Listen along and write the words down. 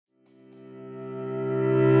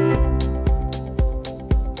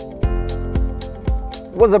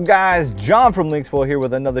What's up guys, John from Linksville here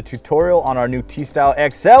with another tutorial on our new T-Style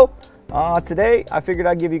XL. Today I figured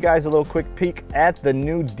I'd give you guys a little quick peek at the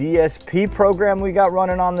new DSP program we got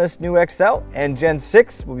running on this new XL, and Gen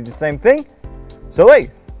 6 will be the same thing. So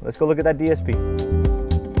hey, let's go look at that DSP.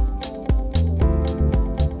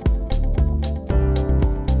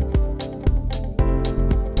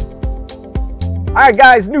 All right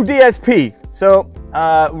guys, new DSP. So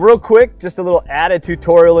real quick, just a little added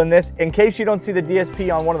tutorial in this. In case you don't see the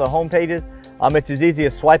DSP on one of the home pages, it's as easy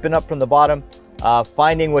as swiping up from the bottom,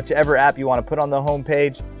 finding whichever app you want to put on the home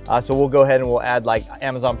page. So we'll go ahead and we'll add like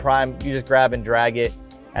Amazon Prime. You just grab and drag it,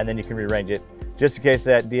 and then you can rearrange it. Just in case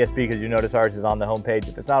that DSP, because you notice ours is on the home page.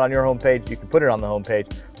 If it's not on your home page, you can put it on the home page.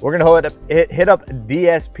 We're gonna hit up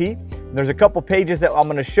DSP. There's a couple pages that I'm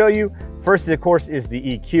gonna show you. First, of course, is the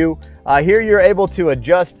EQ. Here you're able to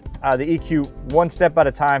adjust the EQ one step at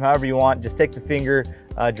a time, however you want. Just take the finger,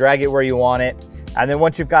 drag it where you want it. And then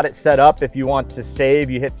once you've got it set up, if you want to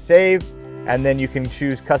save, you hit save, and then you can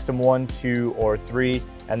choose custom 1, 2, or 3,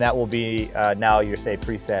 and that will be now your save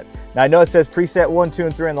preset. Now I know it says preset 1, 2,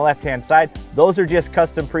 and 3 on the left-hand side. Those are just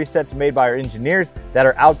custom presets made by our engineers that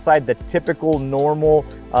are outside the typical normal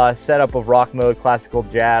setup of rock mode, classical,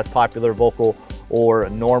 jazz, popular, vocal, or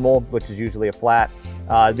normal, which is usually a flat.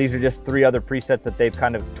 These are just 3 other presets that they've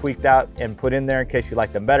kind of tweaked out and put in there in case you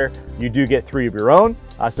like them better. You do get 3 of your own.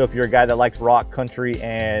 So if you're a guy that likes rock, country,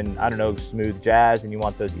 and I don't know, smooth jazz, and you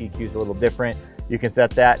want those EQs a little different, you can set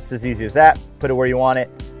that. It's as easy as that. Put it where you want it,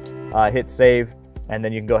 hit save, and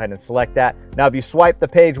then you can go ahead and select that. Now, if you swipe the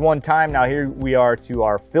page one time, now here we are to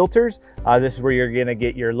our filters. This is where you're gonna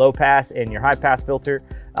get your low pass and your high pass filter.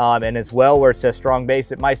 And as well, where it says strong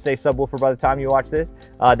bass, it might say subwoofer by the time you watch this.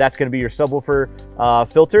 That's gonna be your subwoofer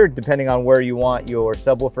filter, depending on where you want your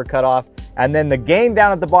subwoofer cutoff. And then the gain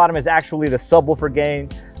down at the bottom is actually the subwoofer gain.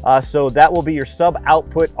 So that will be your sub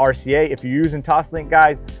output RCA. If you're using Toslink,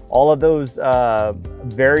 guys, all of those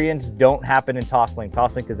variants don't happen in Toslink.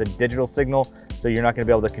 Toslink is a digital signal, so you're not gonna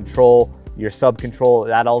be able to control your sub control.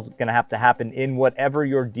 That all's gonna have to happen in whatever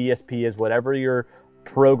your DSP is, whatever your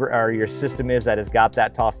program or your system is that has got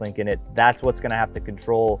that Toslink in it. That's what's going to have to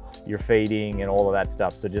control your fading and all of that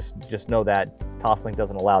stuff. So just know that Toslink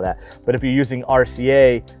doesn't allow that. But if you're using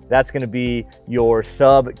RCA, that's going to be your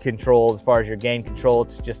sub control as far as your gain control.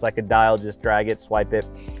 It's just like a dial, just drag it, swipe it.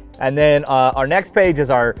 And then our next page is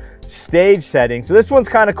our stage setting. So this one's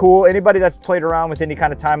kind of cool. Anybody that's played around with any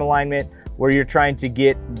kind of time alignment where you're trying to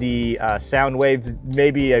get the sound waves,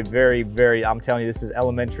 maybe a very, I'm telling you, this is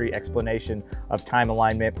elementary explanation of time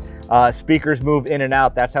alignment. Speakers move in and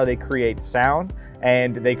out. That's how they create sound,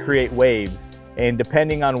 and they create waves. And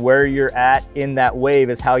depending on where you're at in that wave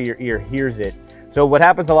is how your ear hears it. So what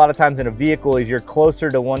happens a lot of times in a vehicle is you're closer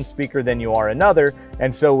to one speaker than you are another.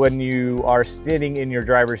 And so when you are sitting in your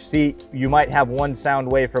driver's seat, you might have one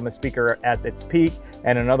sound wave from a speaker at its peak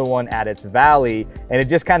and another one at its valley. And it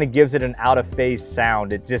just kind of gives it an out of phase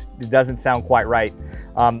sound. It doesn't sound quite right.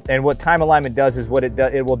 And what time alignment does is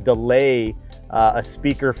it will delay a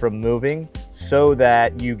speaker from moving so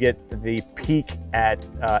that you get the peak at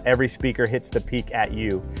every speaker hits the peak at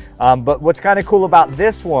you. But what's kind of cool about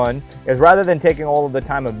this one is rather than taking all of the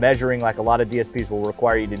time of measuring like a lot of DSPs will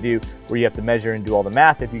require you to do, where you have to measure and do all the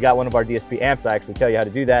math, if you got one of our DSP amps, I actually tell you how to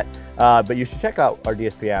do that. But you should check out our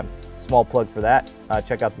DSP amps. Small plug for that.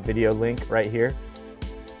 Check out the video link right here.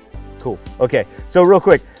 Cool. Okay, so real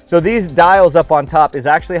quick. So these dials up on top is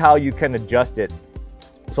actually how you can adjust it.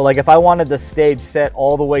 So like if I wanted the stage set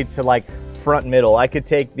all the way to like front middle, I could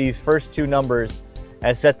take these first 2 numbers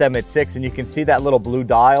and set them at 6, and you can see that little blue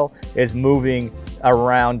dial is moving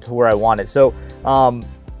around to where I want it. So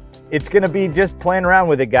it's gonna be just playing around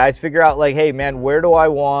with it, guys. Figure out like, hey man, where do I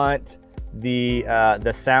want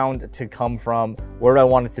the sound to come from? Where do I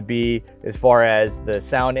want it to be as far as the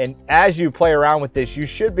sound? And as you play around with this, you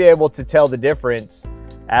should be able to tell the difference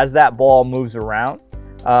as that ball moves around.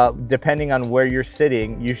 Depending on where you're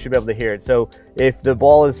sitting, you should be able to hear it. So if the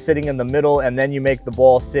ball is sitting in the middle and then you make the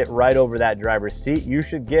ball sit right over that driver's seat, you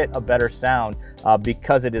should get a better sound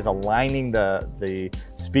because it is aligning the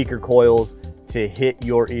speaker coils to hit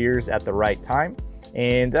your ears at the right time.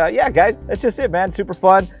 And yeah, guys, that's just it, man. Super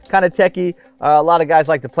fun, kind of techie. A lot of guys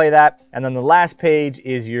like to play that. And then the last page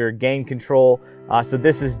is your gain control. So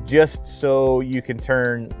this is just so you can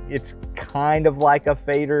turn, it's kind of like a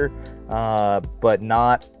fader, but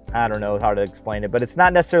not, I don't know how to explain it, but it's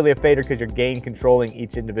not necessarily a fader because you're gain controlling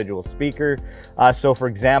each individual speaker. So for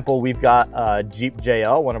example, we've got a Jeep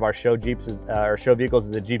JL. One of our show Jeeps is, our show vehicles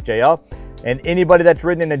is a Jeep JL. And anybody that's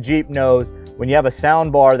ridden in a Jeep knows when you have a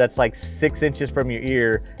sound bar that's like 6 inches from your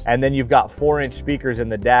ear, and then you've got 4-inch speakers in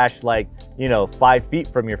the dash, like, you know, 5 feet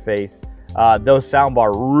from your face, those sound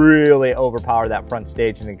bar really overpower that front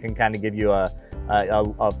stage, and it can kind of give you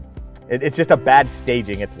it's just a bad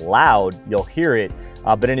staging. It's loud, you'll hear it,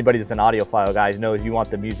 but anybody that's an audiophile, guys, knows you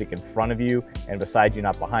want the music in front of you and beside you,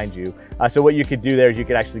 not behind you. So what you could do there is you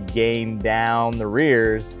could actually gain down the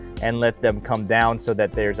rears and let them come down so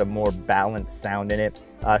that there's a more balanced sound in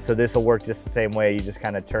it. So this will work just the same way. You just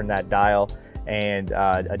kind of turn that dial and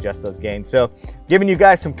adjust those gains. So giving you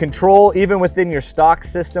guys some control even within your stock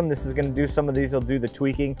system. This is going to do some of these, will do the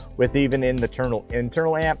tweaking with even in the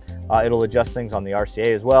internal amp. It'll adjust things on the RCA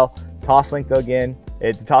as well. Toslink though, again,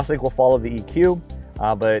 the Toslink will follow the EQ,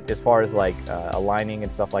 but as far as like aligning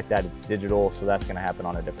and stuff like that, it's digital, so that's going to happen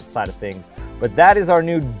on a different side of things. But that is our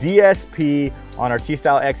new DSP on our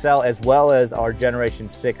T-Style XL, as well as our Generation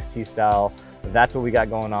 6 T-Style. That's what we got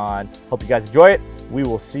going on. Hope you guys enjoy it. We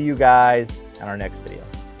will see you guys in our next video.